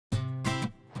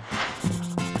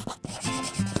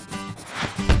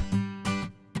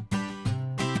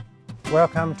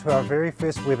Welcome to our very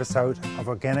first webisode of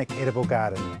Organic Edible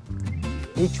Garden.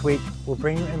 Each week we'll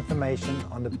bring you information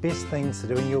on the best things to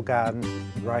do in your garden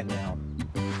right now.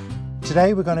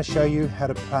 Today we're going to show you how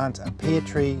to plant a pear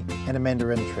tree and a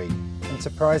mandarin tree, and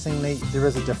surprisingly there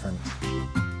is a difference.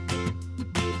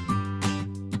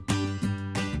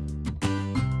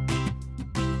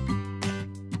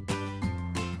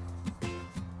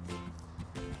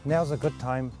 Now's a good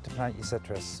time to plant your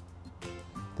citrus.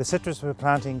 The citrus we're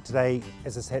planting today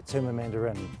is a Satsuma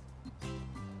mandarin.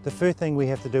 The first thing we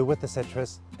have to do with the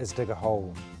citrus is dig a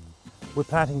hole. We're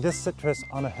planting this citrus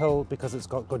on a hill because it's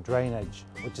got good drainage,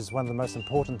 which is one of the most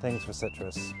important things for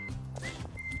citrus.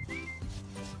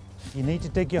 You need to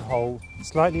dig your hole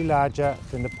slightly larger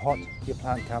than the pot your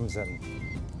plant comes in.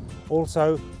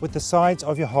 Also, with the sides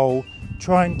of your hole,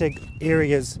 try and dig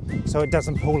areas so it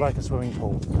doesn't pool like a swimming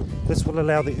pool. This will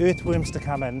allow the earthworms to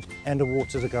come in and the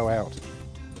water to go out.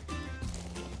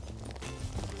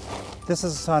 This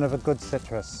is a sign of a good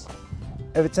citrus.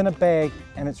 If it's in a bag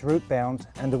and it's root bound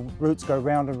and the roots go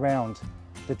round and round,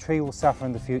 the tree will suffer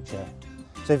in the future.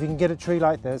 So if you can get a tree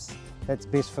like this, that's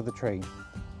best for the tree.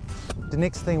 The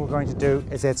next thing we're going to do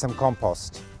is add some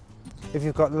compost. If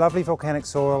you've got lovely volcanic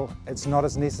soil, it's not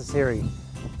as necessary.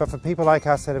 But for people like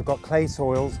us that have got clay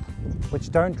soils, which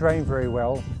don't drain very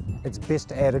well, it's best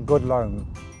to add a good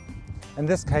loam. In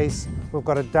this case, we've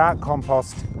got a dark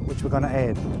compost, which we're going to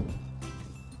add.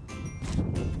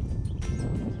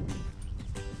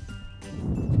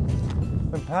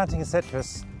 When planting a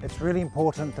citrus, it's really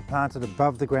important to plant it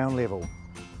above the ground level.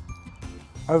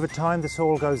 Over time the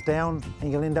soil goes down and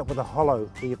you'll end up with a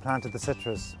hollow where you planted the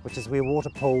citrus, which is where water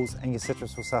pools and your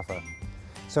citrus will suffer.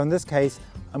 So in this case,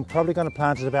 I'm probably going to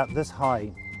plant it about this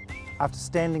high. After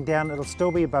standing down, it'll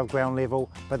still be above ground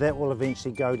level, but that will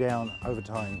eventually go down over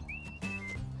time.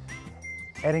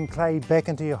 Adding clay back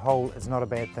into your hole is not a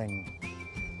bad thing.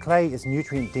 Clay is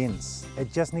nutrient dense.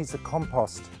 It just needs the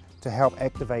compost to help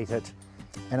activate it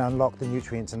and unlock the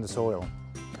nutrients in the soil.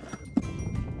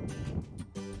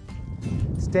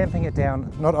 Stamping it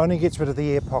down not only gets rid of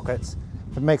the air pockets,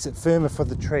 but makes it firmer for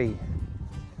the tree.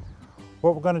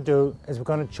 What we're going to do is we're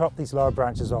going to chop these lower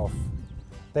branches off.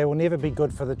 They will never be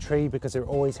good for the tree because they're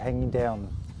always hanging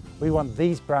down. We want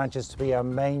these branches to be our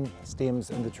main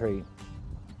stems in the tree.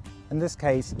 In this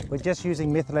case, we're just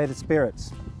using methylated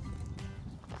spirits.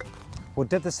 We'll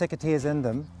dip the secateurs in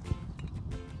them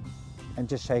and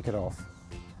just shake it off.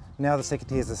 Now the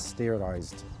secateurs are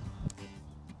sterilised.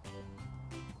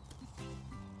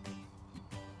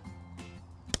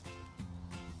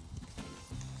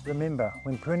 Remember,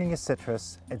 when pruning your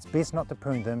citrus, it's best not to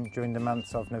prune them during the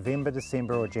months of November,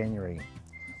 December or January.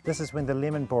 This is when the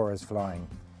lemon borer is flying.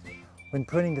 When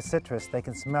pruning the citrus, they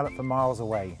can smell it for miles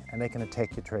away and they can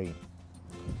attack your tree.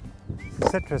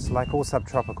 Citrus, like all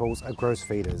subtropicals, are growth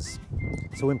feeders.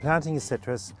 So when planting your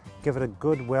citrus, give it a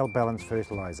good, well-balanced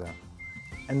fertiliser.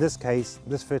 In this case,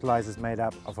 this fertiliser is made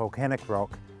up of volcanic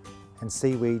rock and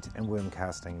seaweed and worm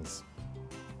castings.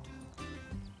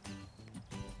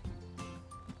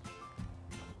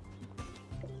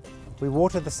 We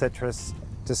water the citrus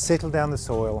to settle down the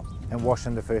soil and wash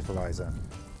in the fertiliser.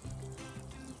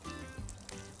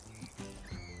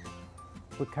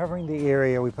 We're covering the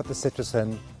area we put the citrus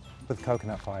in with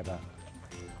coconut fibre.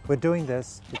 We're doing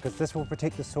this because this will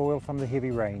protect the soil from the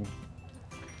heavy rain.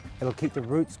 It'll keep the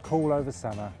roots cool over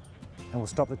summer and will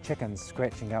stop the chickens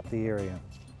scratching up the area.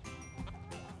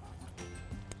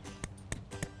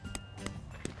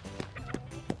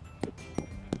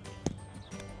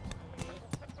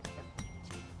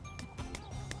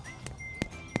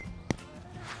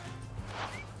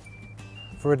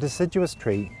 For a deciduous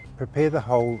tree, prepare the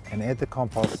hole and add the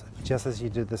compost just as you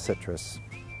did the citrus.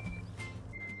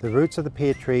 The roots of the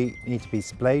pear tree need to be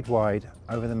splayed wide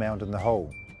over the mound in the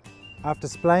hole. After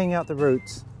splaying out the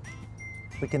roots,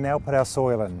 we can now put our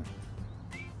soil in.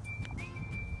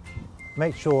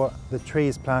 Make sure the tree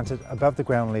is planted above the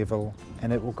ground level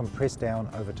and it will compress down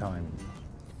over time.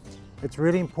 It's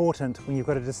really important when you've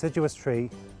got a deciduous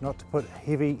tree not to put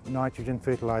heavy nitrogen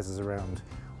fertilisers around.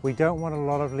 We don't want a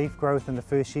lot of leaf growth in the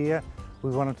first year.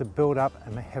 We want it to build up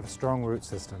and have a strong root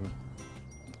system.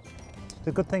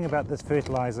 The good thing about this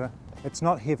fertiliser, it's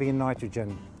not heavy in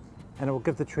nitrogen and it will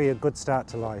give the tree a good start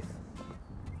to life.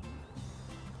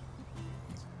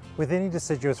 With any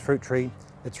deciduous fruit tree,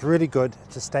 it's really good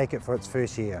to stake it for its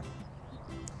first year.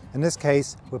 In this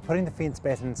case, we're putting the fence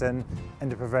battens in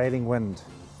the prevailing wind.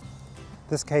 In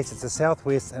this case, it's a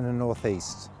southwest and a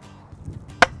northeast.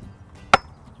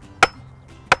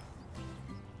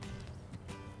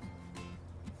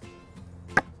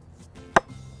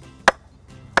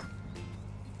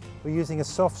 we're using a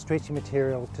soft stretchy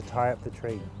material to tie up the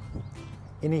tree.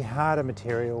 Any harder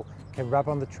material can rub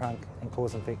on the trunk and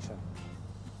cause infection.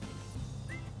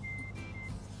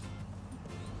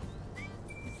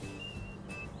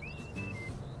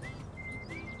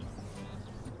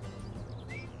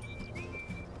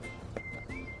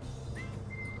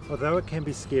 Although it can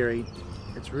be scary,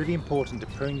 it's really important to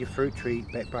prune your fruit tree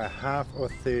back by a half or a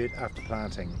third after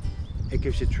planting. It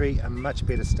gives your tree a much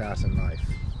better start in life.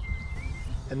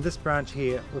 In this branch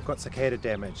here, we've got cicada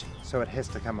damage, so it has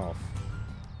to come off.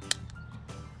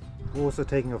 We're also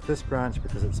taking off this branch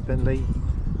because it's spindly.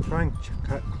 Try and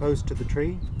cut close to the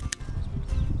tree.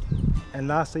 And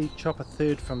lastly, chop a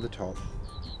third from the top.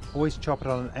 Always chop it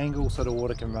on an angle so the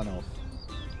water can run off.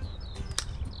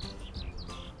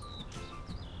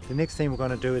 The next thing we're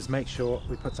going to do is make sure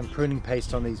we put some pruning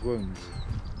paste on these wounds.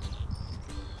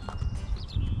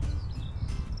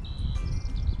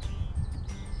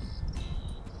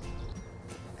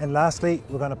 And lastly,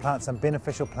 we're going to plant some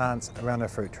beneficial plants around our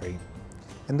fruit tree.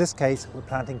 In this case, we're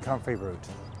planting comfrey root.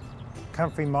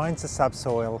 Comfrey mines the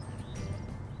subsoil,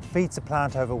 feeds the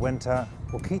plant over winter,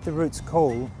 will keep the roots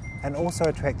cool and also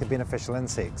attract the beneficial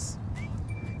insects.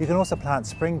 You can also plant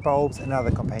spring bulbs and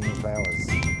other companion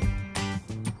flowers.